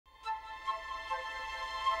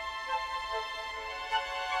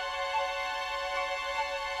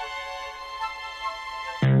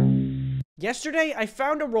Yesterday, I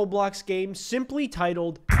found a Roblox game simply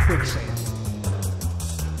titled Quicksand.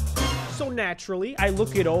 So naturally, I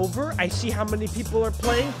look it over, I see how many people are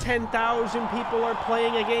playing. 10,000 people are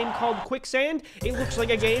playing a game called Quicksand. It looks like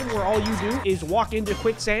a game where all you do is walk into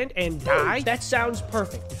quicksand and die. That sounds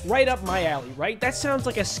perfect. Right up my alley, right? That sounds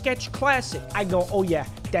like a sketch classic. I go, oh yeah,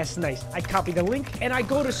 that's nice. I copy the link and I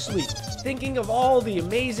go to sleep, thinking of all the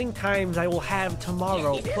amazing times I will have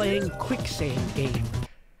tomorrow playing Quicksand game.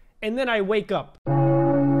 And then I wake up.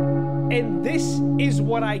 And this is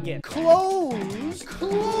what I get. Close.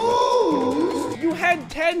 You had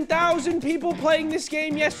 10,000 people playing this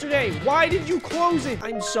game yesterday. Why did you close it?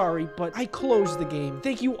 I'm sorry, but I closed the game.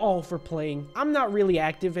 Thank you all for playing. I'm not really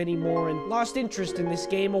active anymore and lost interest in this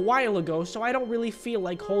game a while ago, so I don't really feel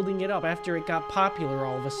like holding it up after it got popular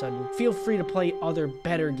all of a sudden. Feel free to play other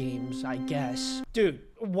better games, I guess. Dude.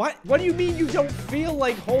 What? What do you mean you don't feel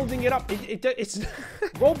like holding it up? It's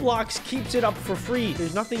Roblox keeps it up for free.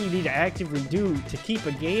 There's nothing you need to actively do to keep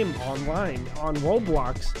a game online on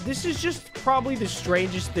Roblox. This is just probably the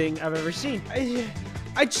strangest thing I've ever seen.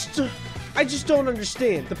 I just don't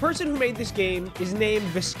understand. The person who made this game is named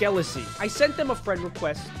Viscelicy. I sent them a friend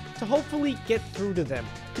request to hopefully get through to them.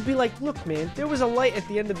 To be like, look, man, there was a light at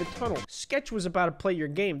the end of the tunnel. Sketch was about to play your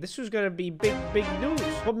game. This was gonna be big news.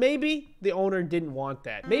 But maybe the owner didn't want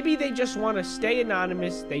that. Maybe they just want to stay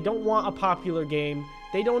anonymous. They don't want a popular game.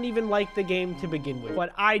 They don't even like the game to begin with.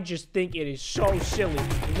 But I just think it is so silly.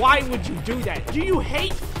 Why would you do that? Do you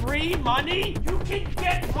hate free money? You can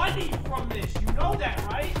get money from this. You know that,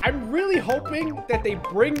 right? I'm really hoping that they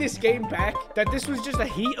bring this game back, that this was just a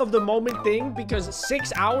heat of the moment thing, because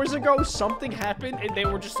 6 hours ago, something happened and they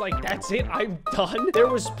were just like, that's it, I'm done. There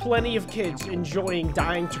was plenty of kids enjoying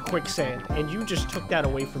dying to quicksand, and you just took that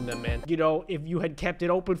away from them, man. You know, if you had kept it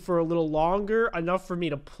open for a little longer, enough for me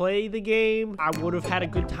to play the game, I would have had a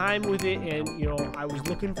good time with it, and you know, I was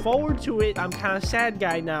looking forward to it. I'm kind of sad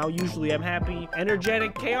guy now. Usually I'm happy,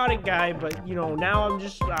 energetic, chaotic guy, but you know, now I'm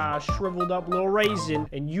just shriveled up little raisin,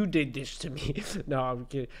 and you did this to me. No, I'm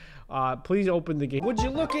kidding. Please open the game. Would you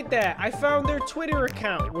look at that? I found their Twitter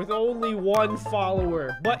account with only 1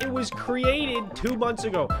 follower, but it was created 2 months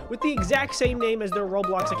ago with the exact same name as their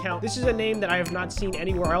Roblox account. This is a name that I have not seen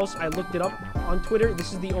anywhere else. I looked it up on Twitter.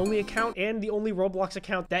 This is the only account and the only Roblox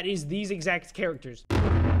account that is these exact characters.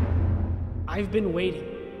 I've been waiting,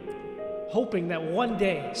 hoping that one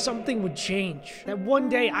day something would change, that one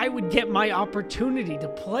day I would get my opportunity to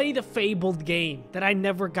play the fabled game that I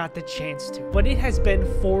never got the chance to. But it has been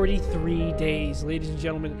 43 days, ladies and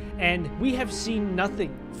gentlemen, and we have seen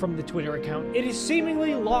nothing from the Twitter account. It is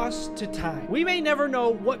seemingly lost to time. We may never know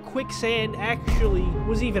what Quicksand actually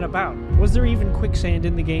was even about. Was there even quicksand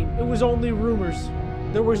in the game? It was only rumors.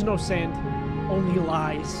 There was no sand, only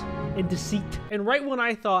lies and deceit. And right when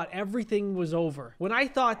I thought everything was over, when I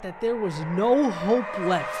thought that there was no hope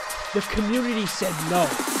left, the community said no.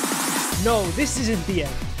 No, this isn't the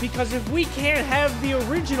end. Because if we can't have the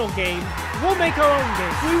original game, we'll make our own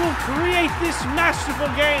game. We will create this masterful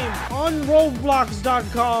game on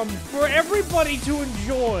Roblox.com for everybody to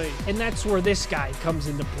enjoy. And that's where this guy comes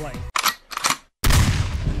into play.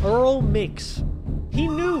 Earl Mix. He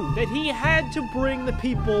knew that he had to bring the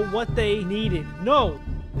people what they needed. No,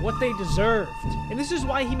 what they deserved. And this is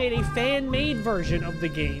why he made a fan-made version of the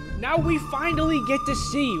game. Now we finally get to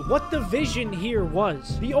see what the vision here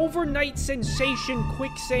was. The overnight sensation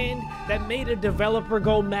Quicksand that made a developer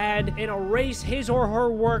go mad and erase his or her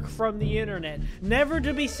work from the internet, never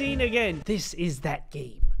to be seen again. This is that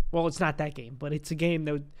game. Well, it's not that game, but it's a game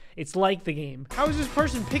that it's like the game. How is this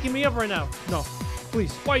person picking me up right now? No,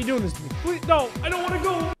 please. Why are you doing this to me? Please, no, I don't want to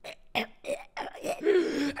go.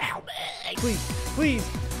 Please,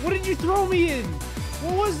 what did you throw me in?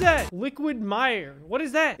 What was that? Liquid mire. What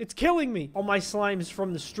is that? It's killing me. All my slime's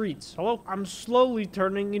from the streets. Hello? I'm slowly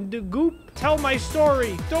turning into goop. Tell my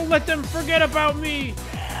story. Don't let them forget about me.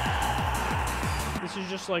 This is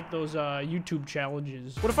just like those YouTube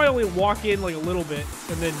challenges. What if I only walk in like a little bit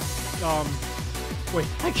and then, wait,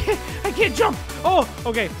 I can't jump. Oh,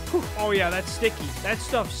 okay. Whew. Oh yeah, that's sticky. That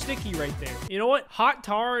stuff's sticky right there. You know what? Hot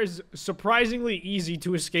tar is surprisingly easy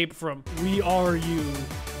to escape from. We are you.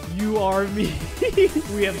 You are me.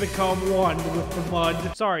 We have become one with the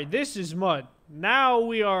mud. Sorry, this is mud. Now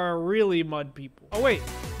we are really mud people. Oh wait,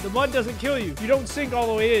 the mud doesn't kill you. You don't sink all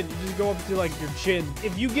the way in. You just go up to like your chin.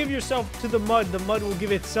 If you give yourself to the mud will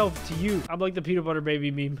give itself to you. I'm like the peanut butter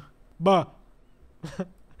baby meme. Bah.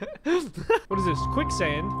 What is this?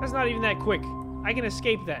 Quicksand? That's not even that quick. I can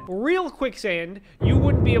escape that. Real quicksand, you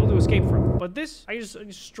wouldn't be able to escape from. But this, I just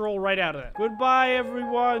stroll right out of that. Goodbye,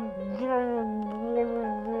 everyone.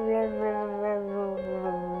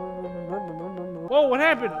 Whoa, what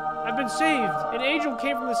happened? I've been saved. An angel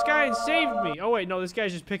came from the sky and saved me. Oh, wait, no, this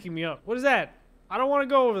guy's just picking me up. What is that? I don't want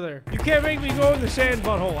to go over there. You can't make me go in the sand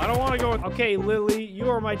butthole. I don't want to go in. Okay, Lily, you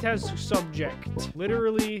are my test subject.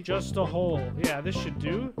 Literally just a hole. Yeah, this should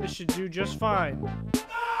do. This should do just fine.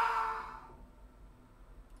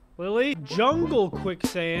 Lily? Jungle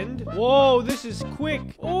quicksand. Whoa, this is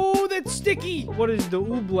quick. Oh, that's sticky. What is the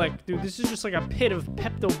oobleck? Dude, this is just like a pit of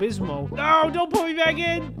Pepto-Bismol. No, don't put me back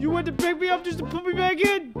in. You went to pick me up just to put me back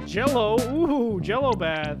in. Jello. Ooh, Jello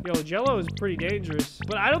bath. Yo, Jello is pretty dangerous.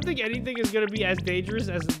 But I don't think anything is going to be as dangerous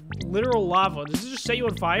as literal lava. Does it just set you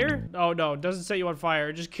on fire? Oh, no, it doesn't set you on fire.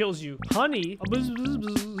 It just kills you. Honey.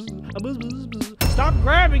 Stop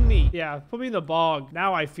grabbing me. Yeah, put me in the bog.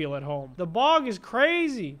 Now I feel at home. The bog is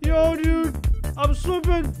crazy. Yo, dude, I'm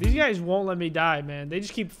slipping. These guys won't let me die, man. They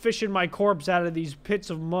just keep fishing my corpse out of these pits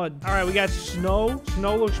of mud. All right, we got snow.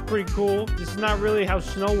 Snow looks pretty cool. This is not really how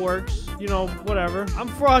snow works. You know, whatever. I'm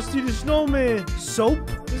Frosty the Snowman. Soap?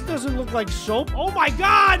 This doesn't look like soap. Oh my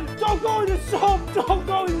God! Don't go into soap! Don't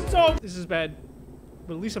go into soap! This is bad.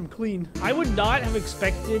 But at least I'm clean. I would not have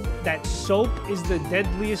expected that soap is the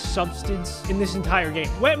deadliest substance in this entire game.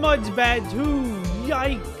 Wet mud's bad too.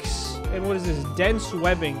 Yikes. And what is this? Dense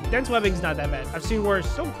webbing. Dense webbing's not that bad. I've seen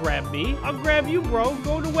worse. Don't grab me. I'll grab you, bro.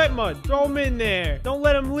 Go to wet mud. Throw him in there. Don't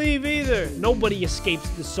let him leave either. Nobody escapes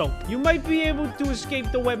the soap. You might be able to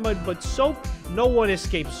escape the wet mud, but soap, no one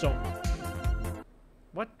escapes soap.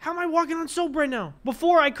 What? How am I walking on soap right now?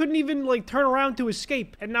 Before, I couldn't even, like, turn around to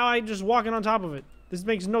escape. And now I'm just walking on top of it. This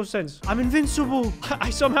makes no sense. I'm invincible.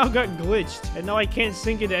 I somehow got glitched. And now I can't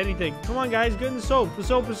sink into anything. Come on, guys. Get in the soap. The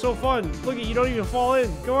soap is so fun. Look at you. Don't even fall in.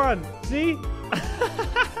 Go on. See?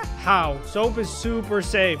 How? Soap is super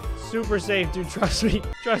safe. Super safe, dude. Trust me.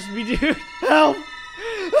 Trust me, dude. Help.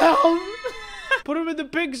 Help. Put him in the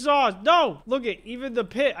pig sauce. No. Look at even the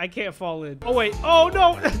pit. I can't fall in. Oh, wait. Oh,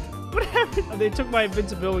 no. What happened? They took my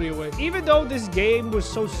invincibility away. Even though this game was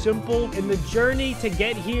so simple and the journey to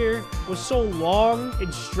get here was so long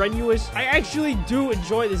and strenuous, I actually do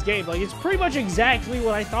enjoy this game. Like, it's pretty much exactly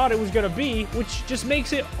what I thought it was gonna be, which just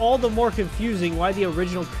makes it all the more confusing why the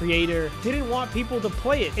original creator didn't want people to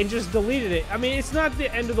play it and just deleted it. I mean, it's not the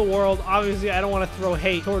end of the world. Obviously, I don't want to throw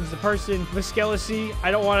hate towards the person. Viscelicy,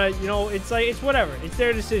 I don't want to, you know, it's like, it's whatever. It's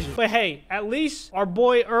their decision. But hey, at least our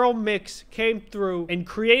boy Earl Mix came through and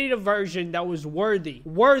created a version that was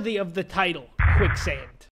worthy of the title,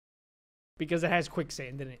 Quicksand. Because it has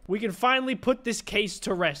quicksand in it. We can finally put this case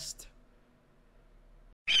to rest.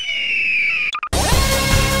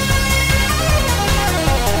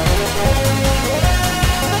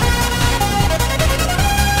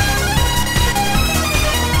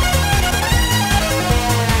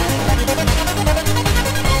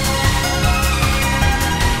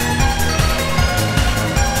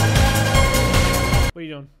 What are you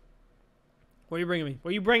doing? Where are you bringing me?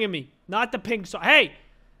 Where are you bringing me? Not the pink sauce. Hey!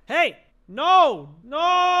 Hey! No! No!